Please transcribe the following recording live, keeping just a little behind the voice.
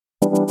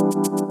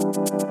Welcome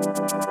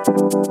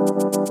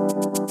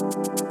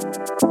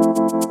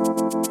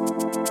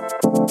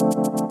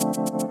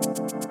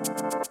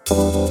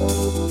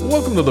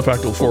to the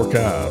Factal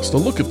Forecast, a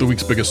look at the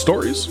week's biggest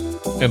stories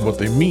and what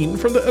they mean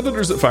from the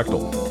editors at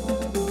Factal.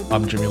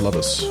 I'm Jimmy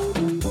Levis.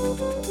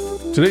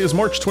 Today is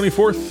March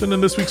 24th, and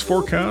in this week's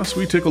forecast,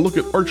 we take a look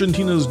at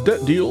Argentina's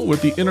debt deal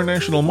with the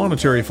International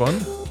Monetary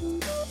Fund,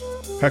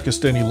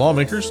 Pakistani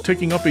lawmakers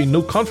taking up a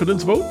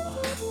no-confidence vote,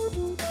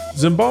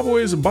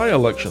 Zimbabwe's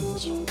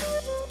by-elections,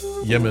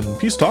 Yemen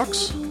peace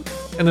talks,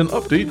 and an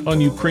update on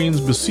Ukraine's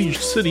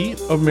besieged city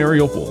of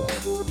Mariupol.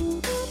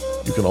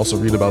 You can also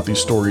read about these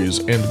stories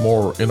and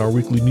more in our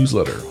weekly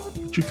newsletter,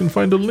 which you can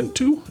find a link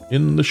to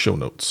in the show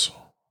notes.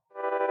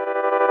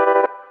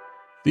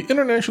 The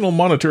International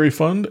Monetary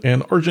Fund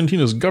and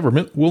Argentina's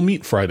government will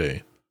meet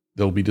Friday.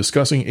 They'll be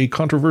discussing a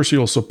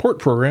controversial support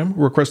program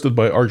requested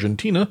by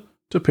Argentina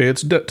to pay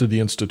its debt to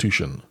the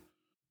institution.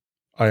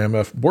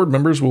 IMF board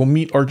members will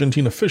meet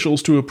Argentine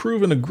officials to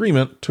approve an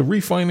agreement to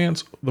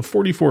refinance the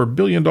 $44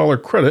 billion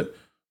credit,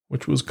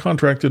 which was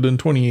contracted in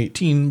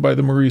 2018 by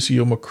the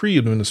Mauricio Macri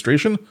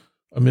administration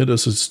amid a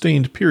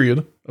sustained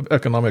period of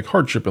economic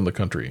hardship in the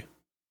country.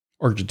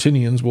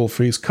 Argentinians will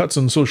face cuts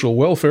in social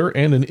welfare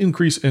and an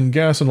increase in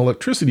gas and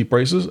electricity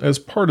prices as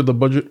part of the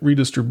budget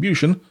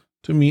redistribution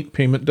to meet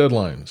payment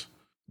deadlines.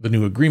 The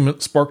new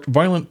agreement sparked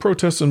violent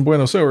protests in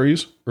Buenos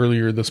Aires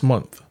earlier this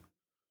month.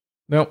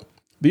 Now,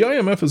 the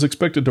IMF is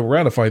expected to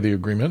ratify the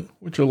agreement,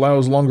 which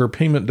allows longer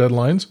payment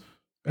deadlines,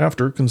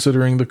 after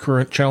considering the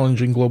current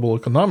challenging global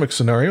economic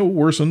scenario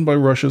worsened by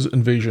Russia's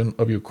invasion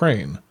of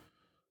Ukraine.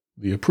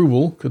 The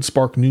approval could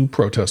spark new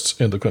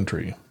protests in the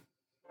country.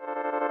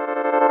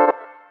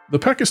 The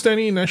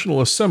Pakistani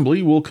National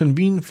Assembly will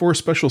convene for a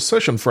special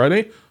session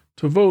Friday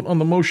to vote on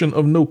the motion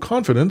of no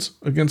confidence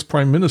against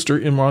Prime Minister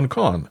Imran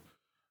Khan.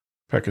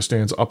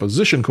 Pakistan's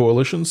opposition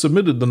coalition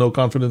submitted the no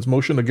confidence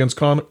motion against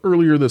Khan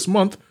earlier this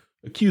month,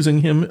 accusing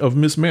him of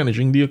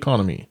mismanaging the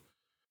economy.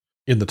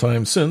 In the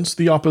time since,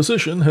 the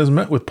opposition has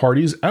met with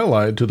parties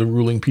allied to the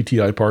ruling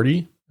PTI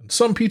party, and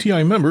some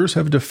PTI members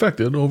have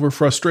defected over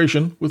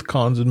frustration with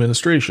Khan's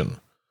administration.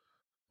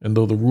 And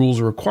though the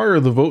rules require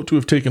the vote to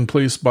have taken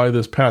place by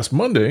this past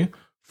Monday,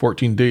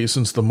 14 days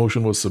since the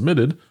motion was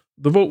submitted,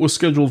 the vote was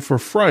scheduled for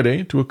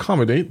Friday to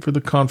accommodate for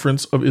the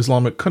Conference of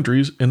Islamic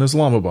Countries in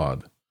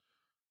Islamabad.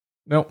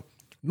 Now,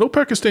 no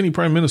Pakistani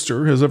prime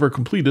minister has ever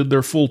completed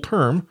their full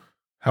term.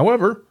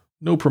 However,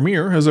 no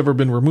premier has ever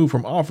been removed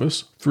from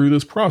office through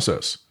this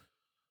process.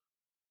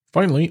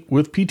 Finally,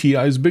 with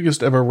PTI's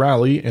biggest ever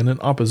rally and an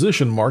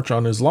opposition march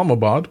on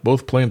Islamabad,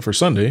 both planned for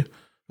Sunday,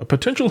 a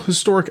potential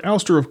historic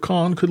ouster of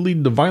Khan could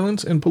lead to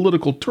violence and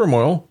political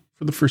turmoil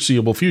for the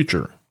foreseeable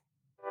future.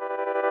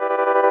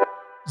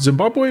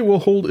 Zimbabwe will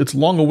hold its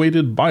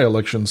long-awaited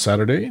by-election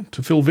Saturday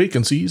to fill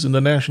vacancies in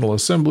the National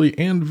Assembly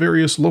and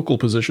various local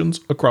positions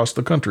across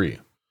the country.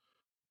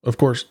 Of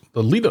course,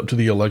 the lead-up to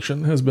the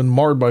election has been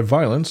marred by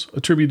violence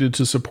attributed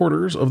to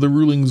supporters of the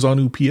ruling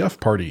ZANU-PF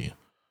party.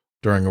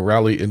 During a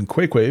rally in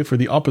Kwekwe for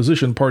the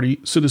opposition party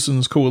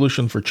Citizens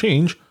Coalition for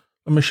Change,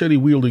 a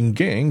machete-wielding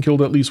gang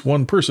killed at least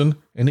one person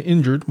and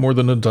injured more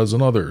than a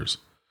dozen others.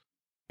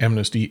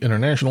 Amnesty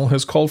International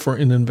has called for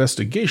an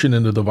investigation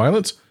into the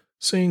violence,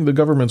 saying the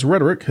government's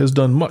rhetoric has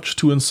done much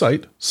to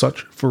incite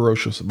such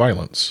ferocious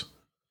violence.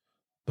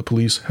 The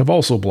police have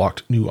also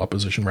blocked new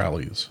opposition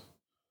rallies.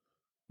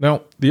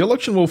 Now, the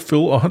election will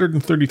fill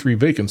 133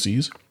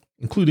 vacancies,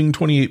 including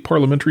 28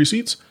 parliamentary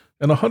seats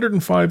and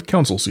 105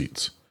 council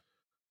seats.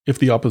 If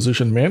the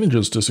opposition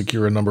manages to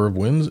secure a number of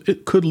wins,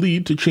 it could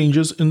lead to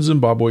changes in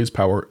Zimbabwe's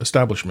power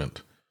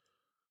establishment.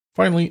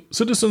 Finally,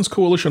 Citizens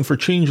Coalition for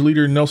Change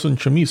leader Nelson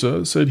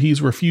Chamisa said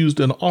he's refused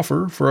an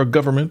offer for a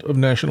government of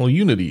national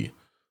unity,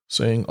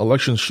 saying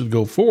elections should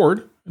go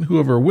forward and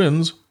whoever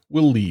wins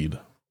will lead.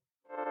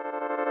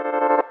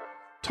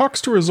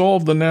 Talks to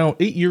resolve the now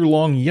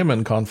 8-year-long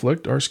Yemen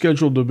conflict are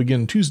scheduled to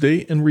begin Tuesday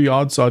in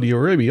Riyadh, Saudi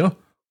Arabia,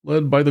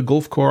 led by the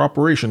Gulf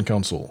Cooperation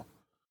Council.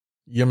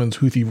 Yemen's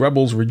Houthi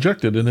rebels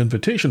rejected an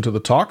invitation to the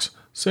talks,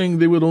 saying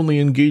they would only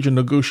engage in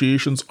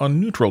negotiations on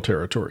neutral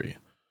territory.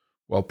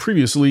 While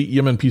previously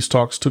Yemen peace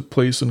talks took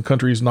place in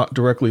countries not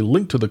directly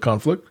linked to the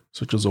conflict,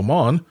 such as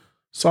Oman,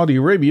 Saudi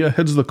Arabia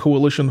heads the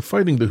coalition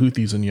fighting the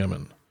Houthis in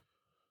Yemen.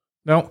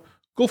 Now,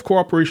 Gulf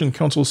Cooperation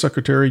Council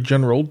Secretary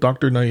General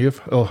Dr.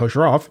 Naif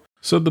El-Hashraf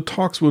said the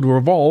talks would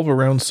revolve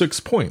around 6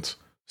 points,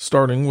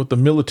 starting with the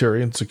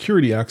military and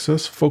security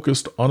access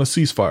focused on a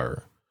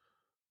ceasefire.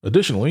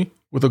 Additionally,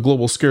 with a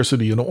global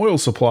scarcity in oil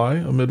supply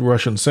amid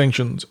Russian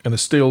sanctions and a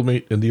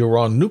stalemate in the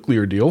Iran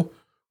nuclear deal,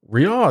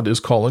 Riyadh is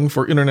calling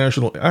for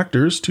international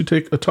actors to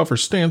take a tougher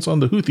stance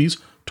on the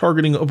Houthis'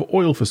 targeting of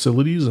oil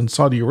facilities in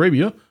Saudi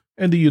Arabia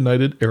and the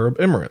United Arab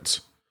Emirates.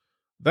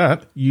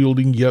 That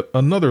yielding yet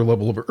another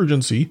level of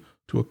urgency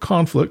to a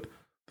conflict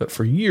that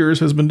for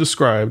years has been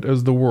described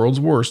as the world's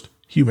worst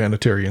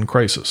humanitarian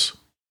crisis.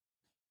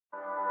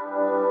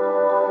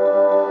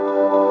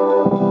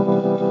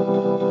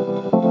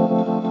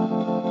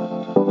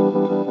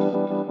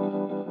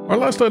 Our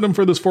last item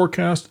for this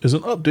forecast is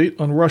an update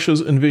on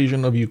Russia's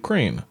invasion of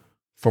Ukraine,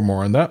 For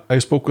more on that, I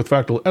spoke with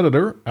Factual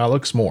editor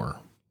Alex Moore.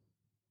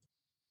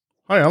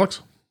 Hi,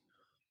 Alex.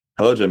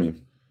 Hello, Jimmy.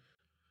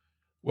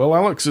 Well,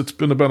 Alex, it's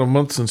been about a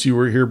month since you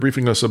were here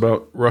briefing us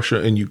about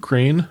Russia and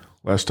Ukraine.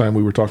 Last time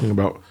we were talking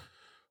about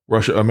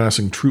Russia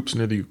amassing troops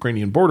near the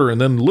Ukrainian border, and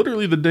then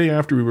literally the day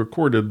after we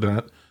recorded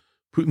that,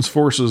 Putin's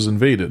forces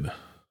invaded.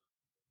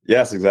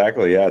 Yes,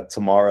 exactly. Yeah,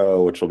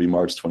 tomorrow, which will be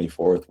March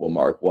 24th, will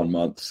mark 1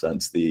 month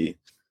since the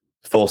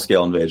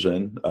full-scale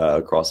invasion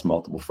across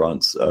multiple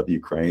fronts of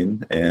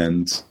Ukraine.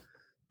 And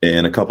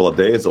in a couple of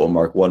days, it will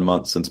mark 1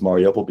 month since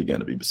Mariupol began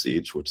to be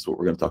besieged, which is what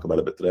we're going to talk about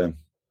a bit today.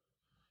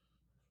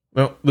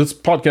 Now, this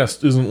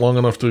podcast isn't long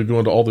enough to go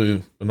into all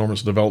the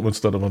enormous developments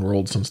that have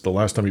unrolled since the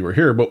last time you were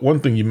here, but one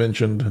thing you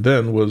mentioned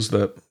then was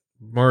that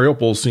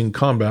Mariupol seeing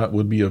combat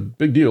would be a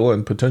big deal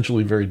and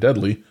potentially very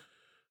deadly.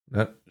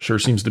 That sure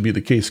seems to be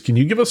the case. Can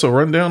you give us a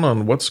rundown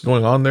on what's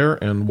going on there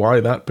and why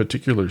that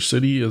particular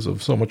city is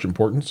of so much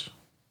importance?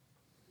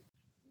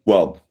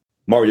 Well,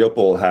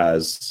 Mariupol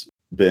has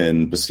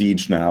been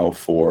besieged now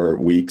for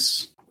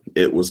weeks.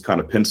 It was kind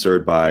of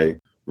pincered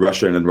by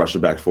Russian and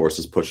Russian-backed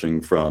forces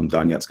pushing from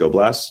Donetsk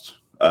Oblast,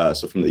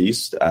 so from the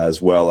east,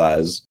 as well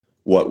as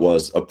what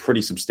was a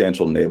pretty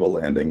substantial naval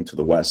landing to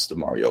the west of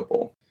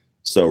Mariupol.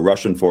 So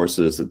Russian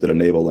forces that did a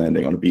naval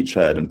landing on a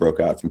beachhead and broke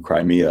out from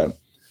Crimea,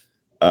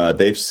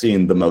 they've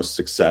seen the most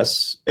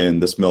success in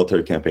this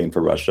military campaign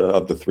for Russia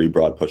of the three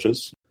broad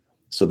pushes.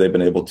 So they've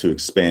been able to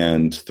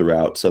expand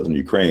throughout southern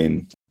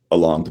Ukraine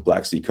along the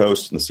Black Sea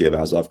coast and the Sea of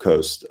Azov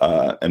coast,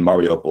 and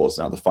Mariupol is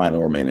now the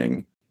final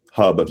remaining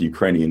hub of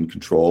Ukrainian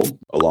control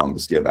along the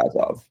Sea of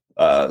Azov.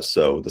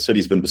 So the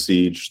city's been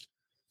besieged.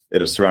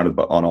 It is surrounded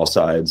on all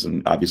sides,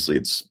 and obviously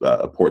it's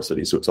a port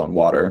city, so it's on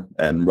water.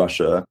 And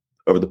Russia,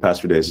 over the past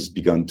few days, has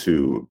begun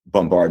to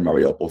bombard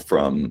Mariupol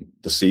from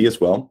the sea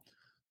as well.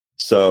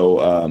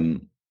 So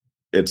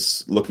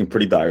it's looking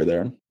pretty dire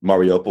there.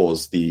 Mariupol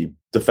is the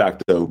de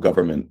facto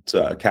government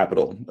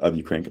capital of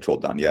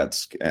Ukraine-controlled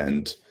Donetsk,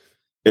 and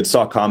it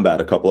saw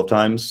combat a couple of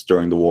times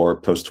during the war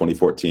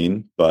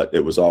post-2014, but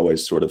it was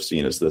always sort of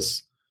seen as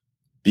this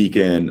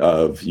beacon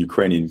of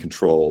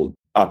Ukrainian-controlled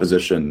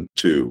opposition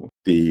to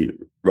the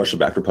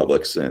Russia-backed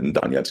republics in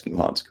Donetsk and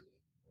Luhansk.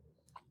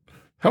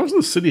 How has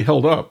the city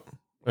held up?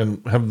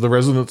 And have the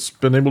residents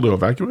been able to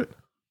evacuate?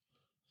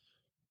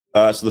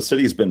 So the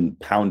city has been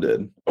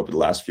pounded over the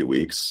last few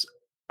weeks.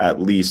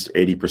 At least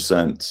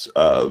 80%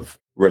 of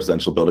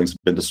residential buildings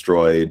have been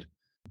destroyed.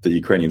 The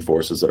Ukrainian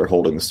forces that are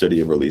holding the city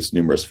have released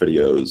numerous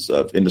videos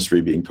of industry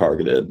being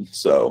targeted.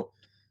 So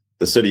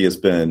the city has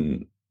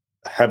been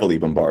heavily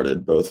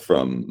bombarded, both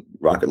from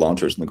rocket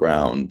launchers in the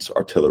ground,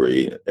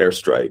 artillery,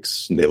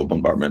 airstrikes, naval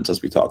bombardments,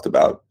 as we talked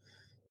about.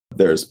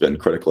 There's been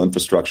critical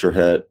infrastructure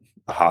hit.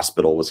 A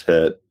hospital was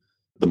hit.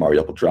 The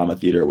Mariupol Drama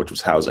Theater, which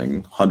was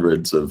housing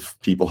hundreds of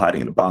people hiding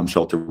in a bomb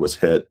shelter, was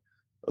hit.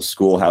 A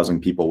school housing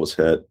people was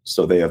hit.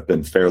 So they have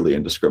been fairly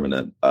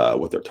indiscriminate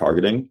with their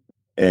targeting.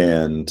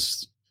 And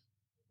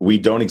we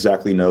don't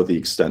exactly know the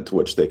extent to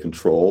which they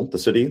control the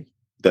city,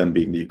 them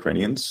being the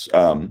Ukrainians.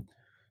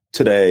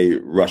 Today,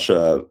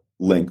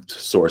 Russia-linked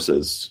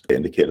sources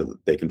indicated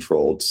that they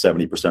controlled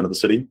 70% of the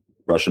city,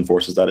 Russian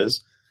forces, that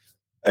is.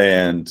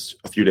 And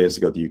a few days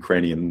ago, the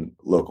Ukrainian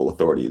local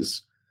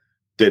authorities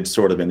did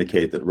sort of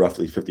indicate that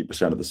roughly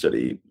 50% of the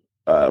city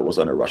was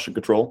under Russian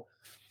control.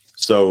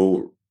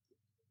 So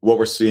what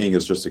we're seeing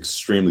is just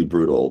extremely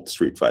brutal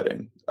street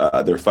fighting.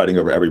 They're fighting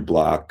over every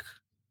block.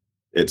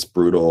 It's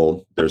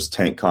brutal. There's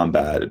tank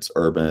combat. It's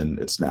urban.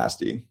 It's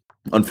nasty.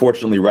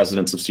 Unfortunately,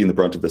 residents have seen the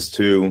brunt of this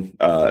too.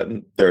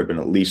 There have been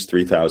at least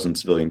 3,000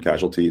 civilian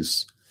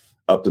casualties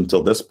up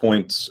until this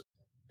point,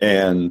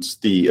 and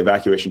the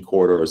evacuation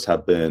corridors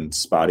have been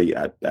spotty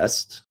at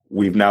best.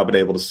 We've now been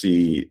able to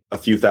see a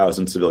few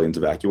thousand civilians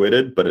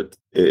evacuated, but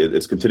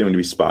it's continuing to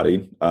be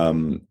spotty.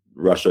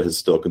 Russia has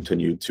still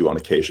continued to, on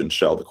occasion,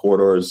 shell the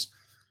corridors.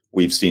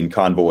 We've seen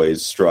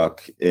convoys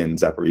struck in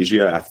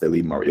Zaporizhia after they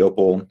leave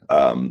Mariupol.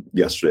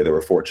 Yesterday, there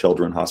were 4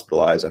 children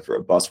hospitalized after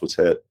a bus was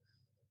hit.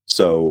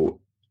 So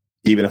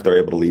even if they're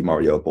able to leave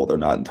Mariupol, they're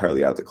not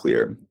entirely out of the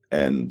clear.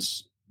 And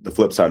the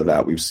flip side of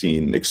that, we've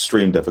seen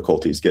extreme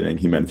difficulties getting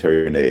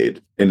humanitarian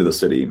aid into the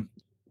city,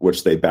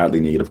 which they badly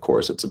need. Of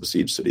course, it's a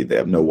besieged city. They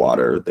have no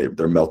water.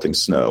 They're melting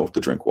snow to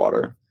drink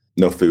water.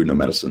 No food, no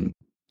medicine.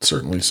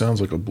 Certainly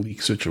sounds like a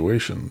bleak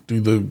situation. Do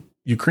the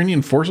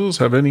Ukrainian forces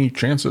have any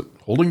chance at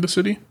holding the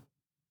city?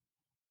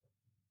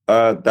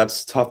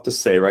 That's tough to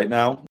say right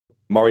now.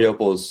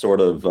 Mariupol is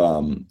sort of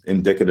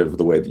indicative of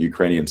the way the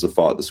Ukrainians have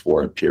fought this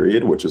war,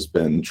 period, which has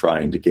been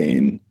trying to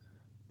gain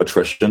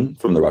attrition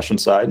from the Russian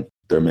side.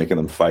 They're making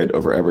them fight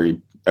over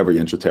every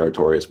inch of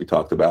territory, as we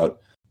talked about.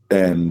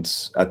 And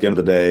at the end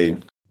of the day,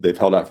 they've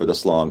held out for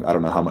this long. I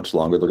don't know how much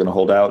longer they're going to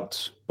hold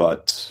out,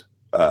 but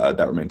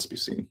that remains to be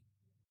seen.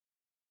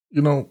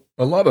 You know,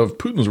 a lot of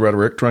Putin's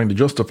rhetoric trying to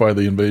justify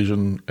the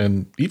invasion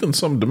and even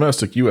some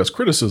domestic U.S.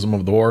 criticism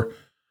of the war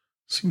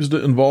seems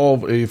to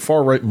involve a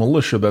far-right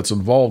militia that's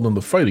involved in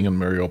the fighting in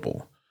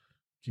Mariupol.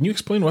 Can you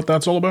explain what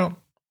that's all about?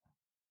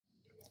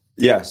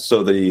 Yeah,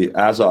 so the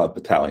Azov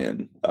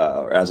Battalion,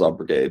 or Azov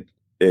Brigade,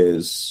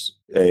 is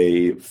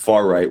a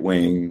far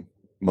right-wing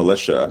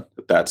militia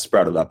that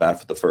sprouted up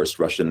after the first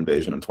Russian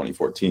invasion in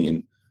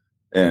 2014.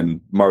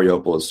 And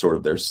Mariupol is sort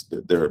of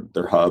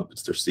their hub,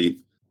 it's their seat.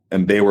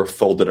 And they were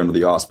folded under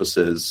the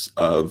auspices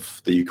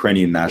of the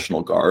Ukrainian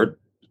National Guard,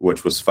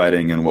 which was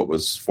fighting in what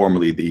was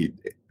formerly the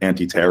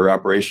anti-terror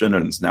operation,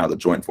 and it's now the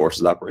Joint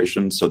Forces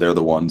operation. So they're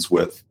the ones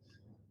with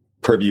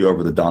purview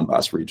over the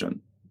Donbas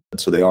region.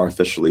 So they are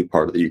officially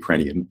part of the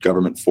Ukrainian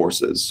government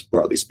forces,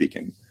 broadly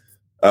speaking.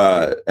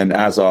 And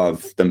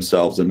Azov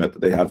themselves admit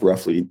that they have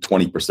roughly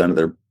 20% of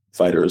their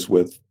fighters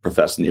with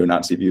professed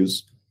neo-Nazi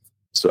views.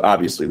 So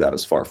obviously that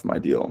is far from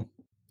ideal.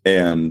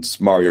 And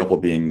Mariupol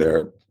being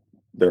their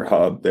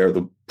hub, they're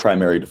the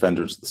primary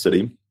defenders of the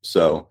city.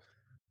 So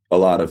a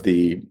lot of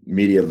the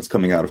media that's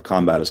coming out of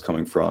combat is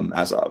coming from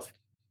Azov.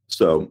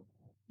 So,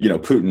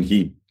 Putin,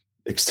 he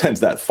extends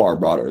that far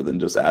broader than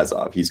just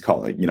Azov. He's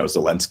calling,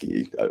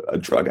 Zelensky a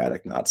drug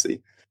addict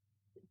Nazi.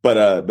 But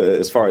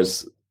as far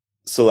as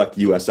select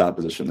U.S.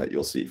 opposition that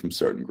you'll see from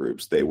certain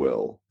groups, they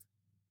will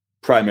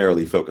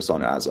primarily focus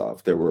on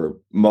Azov. There were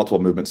multiple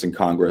movements in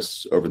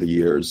Congress over the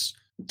years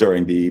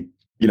during the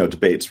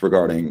debates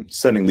regarding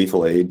sending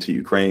lethal aid to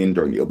Ukraine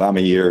during the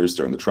Obama years,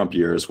 during the Trump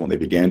years, when they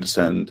began to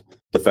send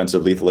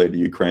defensive lethal aid to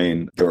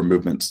Ukraine. There were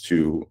movements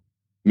to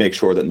make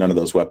sure that none of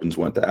those weapons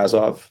went to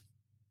Azov.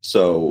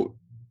 So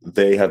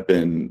they have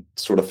been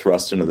sort of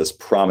thrust into this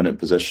prominent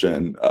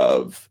position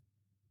of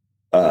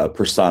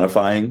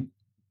personifying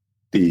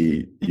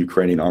the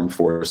Ukrainian armed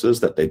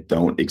forces that they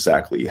don't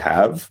exactly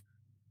have.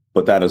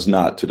 But that is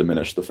not to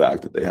diminish the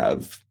fact that they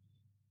have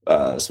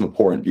some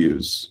abhorrent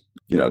views,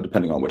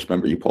 depending on which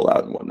member you pull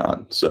out and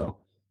whatnot. So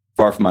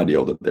far from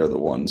ideal that they're the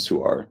ones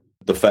who are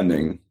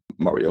defending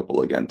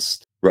Mariupol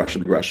against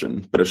Russian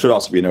aggression. But it should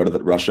also be noted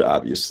that Russia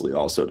obviously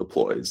also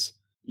deploys,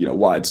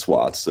 wide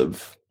swaths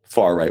of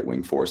far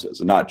right-wing forces,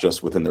 and not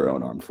just within their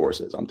own armed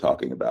forces. I'm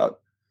talking about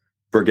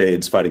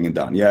brigades fighting in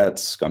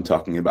Donetsk. I'm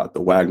talking about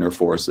the Wagner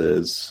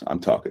forces. I'm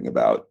talking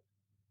about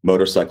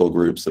motorcycle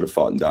groups that have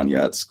fought in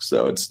Donetsk.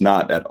 So it's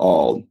not at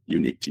all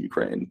unique to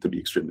Ukraine, to be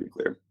extremely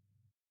clear.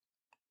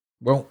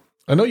 Well,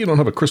 I know you don't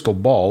have a crystal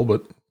ball,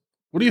 but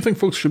what do you think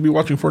folks should be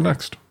watching for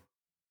next?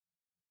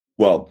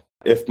 Well,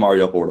 if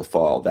Mariupol were to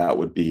fall, that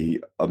would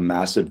be a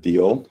massive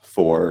deal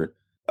for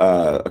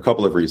a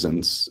couple of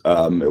reasons.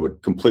 It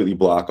would completely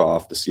block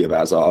off the Sea of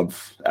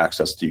Azov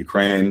access to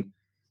Ukraine.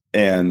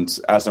 And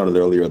as noted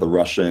earlier, the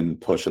Russian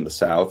push in the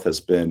south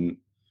has been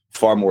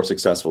far more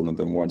successful than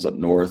the ones up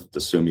north, the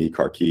Sumy,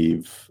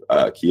 Kharkiv,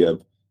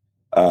 Kiev.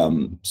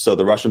 So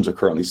the Russians are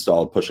currently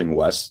stalled pushing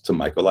west to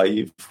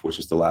Mykolaiv, which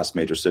is the last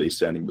major city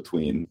standing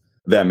between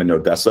them and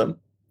Odessa.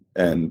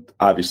 And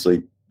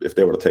obviously, if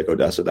they were to take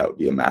Odessa, that would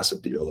be a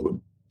massive deal. It would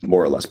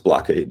more or less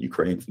blockade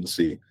Ukraine from the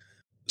sea.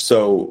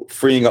 So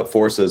freeing up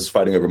forces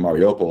fighting over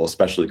Mariupol,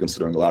 especially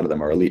considering a lot of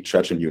them are elite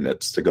Chechen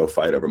units, to go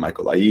fight over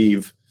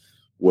Mykolaiv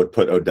would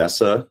put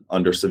Odessa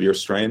under severe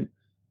strain.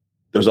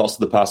 There's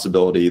also the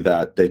possibility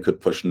that they could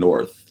push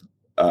north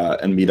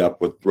and meet up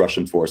with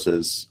Russian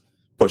forces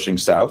pushing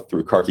south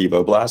through Kharkiv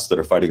Oblast that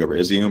are fighting over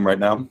Izium right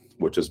now,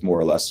 which is more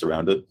or less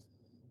surrounded.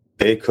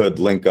 They could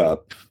link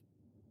up,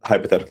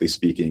 hypothetically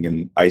speaking,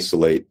 and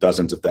isolate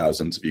dozens of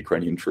thousands of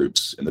Ukrainian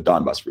troops in the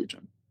Donbas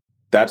region.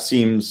 That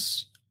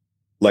seems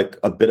like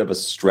a bit of a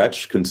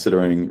stretch,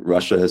 considering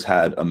Russia has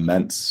had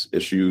immense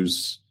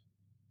issues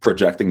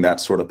projecting that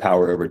sort of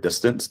power over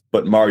distance.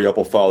 But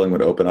Mariupol falling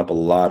would open up a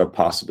lot of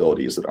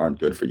possibilities that aren't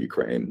good for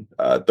Ukraine.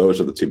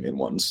 Those are the two main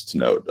ones to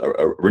note.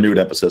 A renewed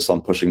emphasis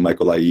on pushing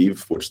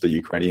Mykolaiv, which the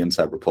Ukrainians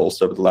have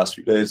repulsed over the last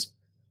few days,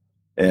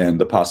 and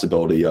the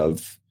possibility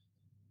of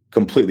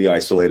completely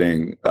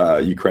isolating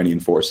Ukrainian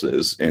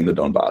forces in the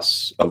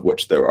Donbas, of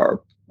which there are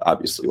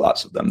obviously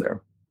lots of them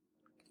there.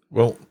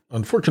 Well,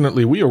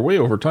 unfortunately, we are way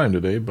over time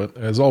today, but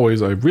as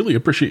always, I really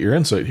appreciate your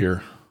insight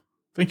here.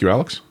 Thank you,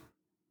 Alex.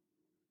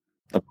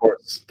 Of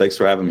course. Thanks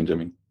for having me,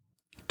 Jimmy.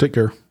 Take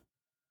care.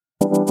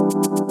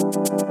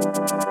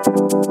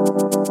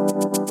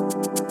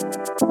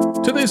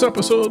 Today's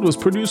episode was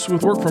produced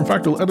with work from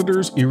Factual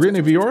editors Irene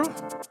Viora,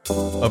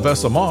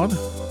 Aves Ahmad,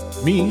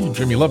 me,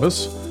 Jimmy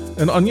Levis,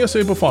 and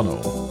Agnese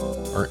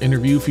Bufano. Our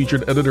interview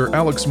featured editor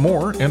Alex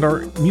Moore, and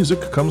our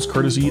music comes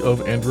courtesy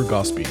of Andrew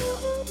Gosby.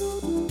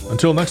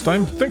 Until next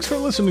time, thanks for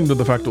listening to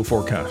the Factual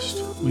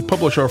Forecast. We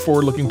publish our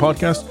forward-looking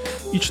podcast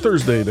each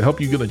Thursday to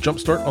help you get a jump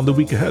start on the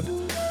week ahead.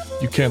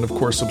 You can, of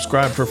course,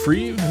 subscribe for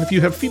free, and if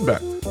you have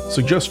feedback,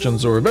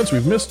 suggestions, or events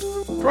we've missed,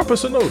 drop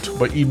us a note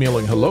by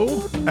emailing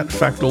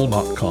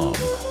hello@factual.com.